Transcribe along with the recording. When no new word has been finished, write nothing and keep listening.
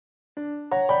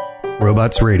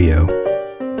Robots Radio.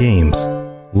 Games,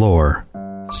 lore,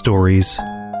 stories,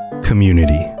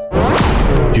 community.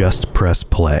 Just press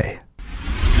play.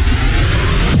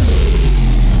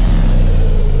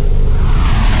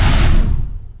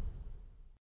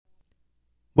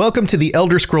 Welcome to the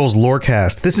Elder Scrolls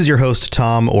Lorecast. This is your host,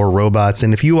 Tom or Robots,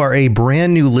 and if you are a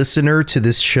brand new listener to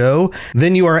this show,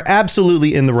 then you are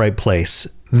absolutely in the right place.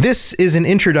 This is an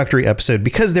introductory episode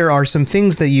because there are some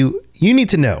things that you need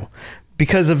to know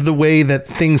because of the way that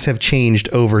things have changed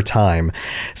over time.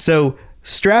 So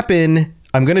strap in.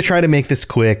 I'm going to try to make this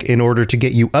quick in order to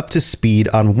get you up to speed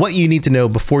on what you need to know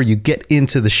before you get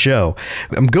into the show.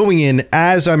 I'm going in,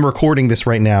 as I'm recording this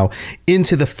right now,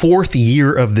 into the 4th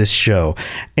year of this show.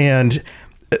 And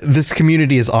this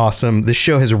community is awesome. The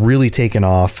show has really taken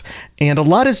off, and a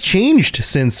lot has changed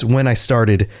since when I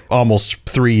started almost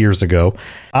 3 years ago.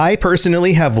 I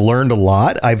personally have learned a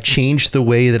lot. I've changed the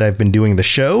way that I've been doing the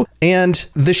show, and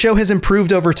the show has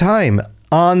improved over time.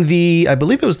 On the, I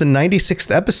believe it was the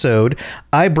 96th episode,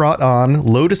 I brought on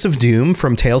Lotus of Doom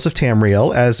from Tales of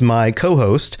Tamriel as my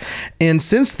co-host. And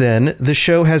since then, the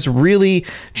show has really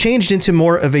changed into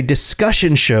more of a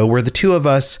discussion show where the two of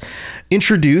us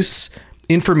introduce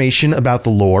information about the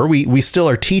lore. We still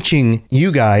are teaching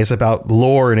you guys about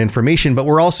lore and information, but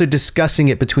we're also discussing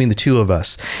it between the two of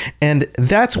us. And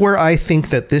that's where I think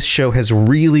that this show has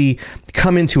really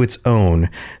come into its own.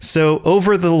 So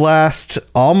over the last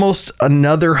almost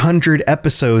another 100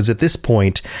 episodes at this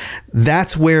point,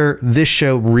 that's where this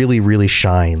show really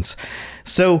shines.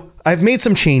 So I've made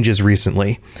some changes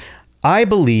recently. I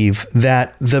believe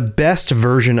that the best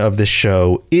version of this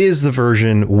show is the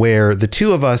version where the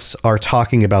two of us are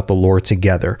talking about the lore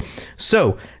together.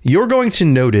 So you're going to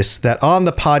notice that on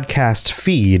the podcast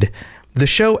feed, the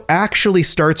show actually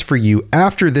starts for you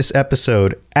after this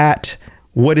episode at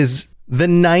what is the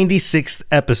 96th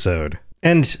episode.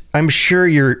 And I'm sure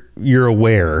you're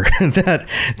aware that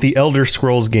the Elder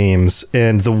Scrolls games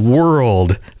and the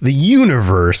world, the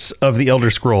universe of the Elder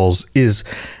Scrolls is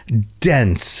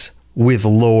dense with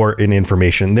lore and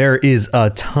information. There is a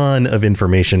ton of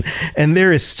information, and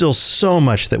there is still so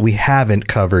much that we haven't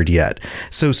covered yet.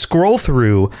 So scroll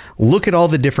through, look at all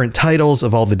the different titles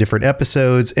of all the different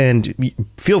episodes, and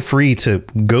feel free to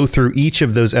go through each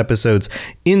of those episodes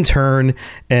in turn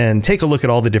and take a look at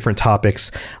all the different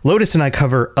topics. Lotus and I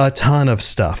cover a ton of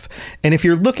stuff. And if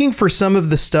you're looking for some of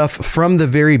the stuff from the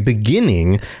very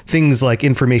beginning, things like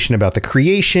information about the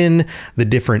creation, the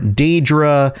different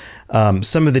Daedra,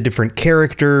 some of the different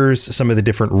characters, some of the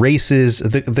different races,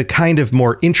 the kind of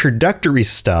more introductory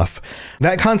stuff,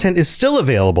 that content is still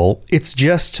available. It's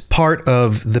just part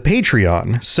of the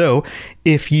Patreon. So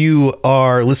if you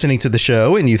are listening to the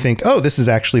show and you think, oh, this is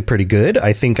actually pretty good,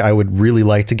 I think I would really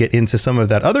like to get into some of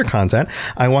that other content.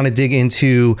 I want to dig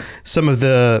into some of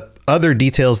the other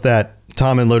details that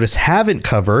Tom and Lotus haven't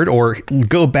covered, or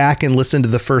go back and listen to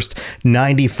the first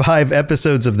 95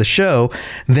 episodes of the show,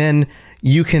 then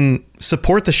you can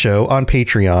support the show on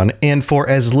Patreon, and for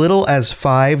as little as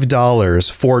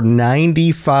 $5 for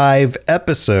 95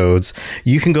 episodes,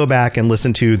 you can go back and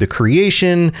listen to the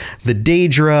creation, the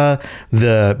Daedra,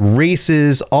 the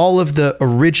races, all of the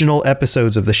original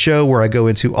episodes of the show where I go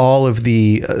into all of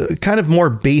the kind of more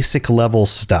basic level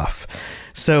stuff.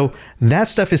 So that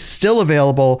stuff is still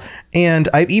available, and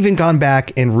I've even gone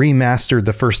back and remastered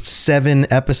the first 7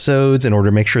 episodes in order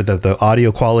to make sure that the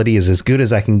audio quality is as good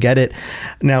as I can get it.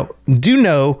 Now, do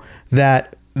know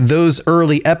that those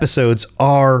early episodes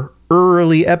are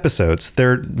early episodes.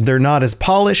 They're not as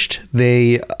polished.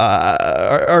 They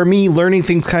are me learning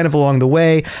things kind of along the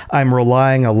way. I'm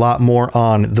relying a lot more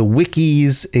on the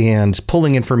wikis and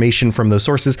pulling information from those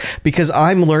sources because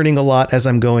I'm learning a lot as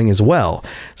I'm going as well.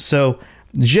 So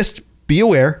just be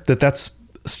aware that that's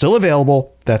still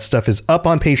available. That stuff is up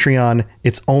on Patreon.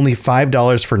 It's only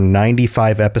 $5 for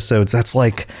 95 episodes. That's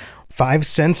like 5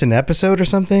 cents an episode or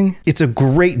something. It's a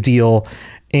great deal,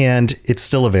 and it's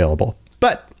still available.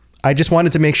 But I just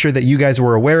wanted to make sure that you guys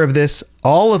were aware of this.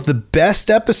 All of the best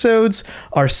episodes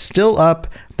are still up.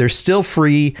 They're still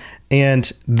free.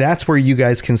 And that's where you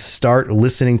guys can start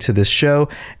listening to this show.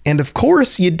 And of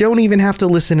course, you don't even have to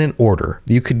listen in order.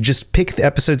 You could just pick the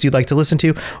episodes you'd like to listen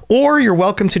to, or you're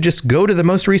welcome to just go to the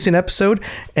most recent episode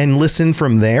and listen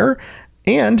from there.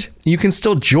 And you can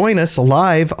still join us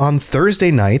live on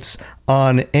Thursday nights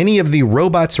on any of the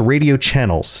Robots Radio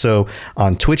channels. So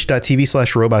on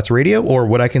twitch.tv/robotsradio, or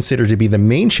what I consider to be the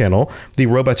main channel, the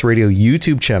Robots Radio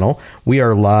YouTube channel. We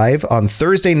are live on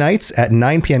Thursday nights at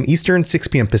 9 p.m. Eastern, 6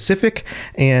 p.m. Pacific,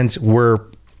 and we're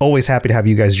Always happy to have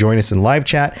you guys join us in live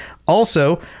chat.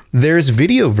 Also, there's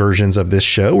video versions of this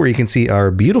show where you can see our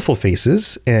beautiful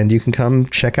faces, and you can come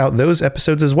check out those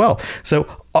episodes as well. So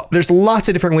there's lots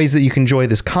of different ways that you can enjoy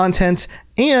this content,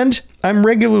 and I'm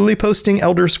regularly posting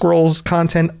Elder Scrolls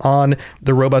content on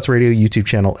the Robots Radio YouTube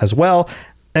channel as well.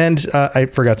 And I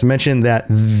forgot to mention that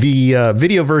the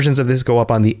video versions of this go up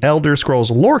on the Elder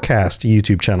Scrolls Lorecast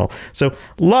YouTube channel. So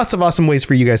lots of awesome ways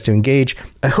for you guys to engage.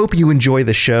 I hope you enjoy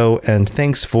the show, and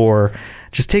thanks for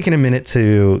just taking a minute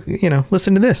to,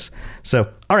 listen to this.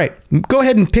 So, all right, go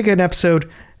ahead and pick an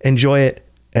episode, enjoy it,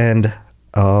 and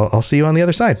I'll see you on the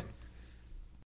other side.